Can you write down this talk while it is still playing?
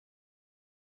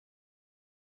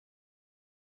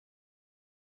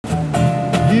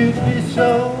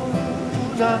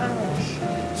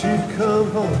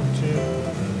come home to,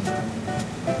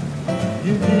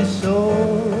 you'd be so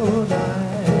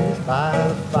nice by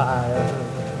the fire,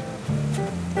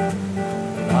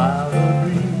 while the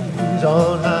breeze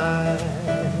on high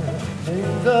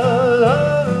sings a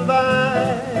lullaby.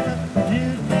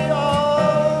 You'd be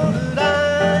all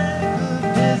that I could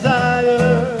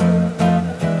desire,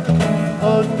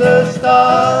 under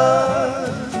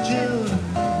stars chilled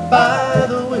by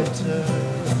the winter,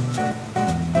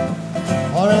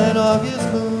 or an August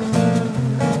moon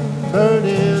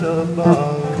burning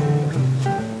above.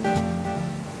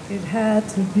 It had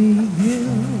to be you.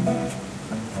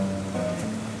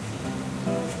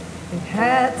 It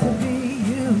had to be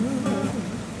you.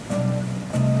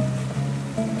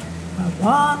 I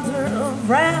wandered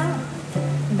around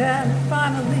and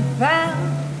finally found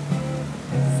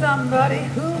somebody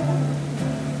who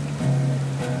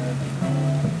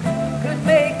could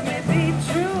make me be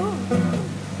true.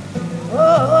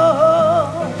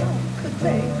 Oh, could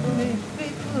make me be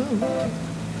blue.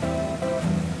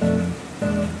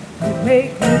 Could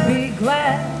make me be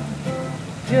glad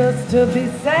just to be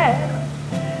sad,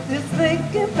 just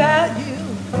thinking about you.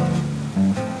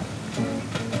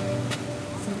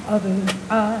 Some others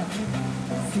I've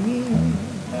seen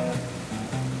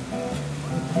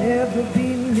could never be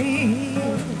me.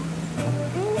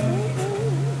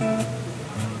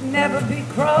 Never be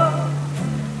cross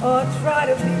or try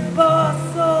to be boss,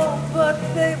 oh, but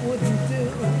they wouldn't do.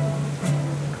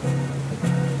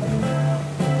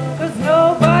 'Cause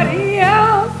nobody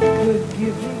else could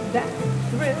give you that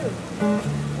thrill.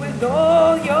 With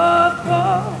all your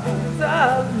faults, I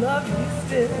love you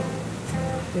still.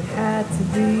 It had to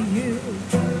be you,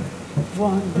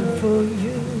 wonderful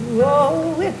you.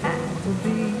 Oh, it had to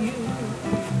be you.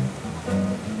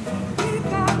 We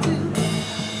got to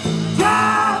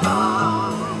drive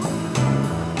on,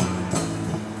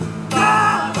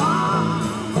 drive on,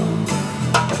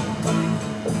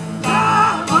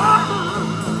 drive on,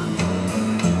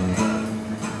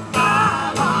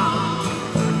 drive on.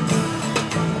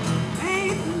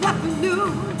 Ain't nothing new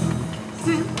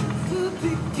since the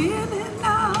beginning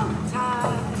of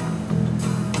time.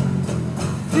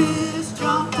 Fish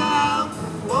jumped out of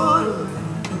water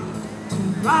to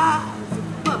rise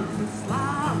above the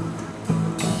slime.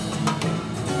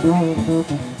 Go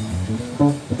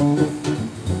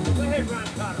ahead, Ron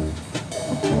Carter.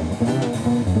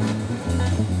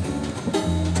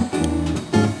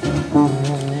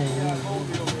 Yeah, hold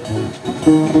it over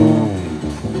here.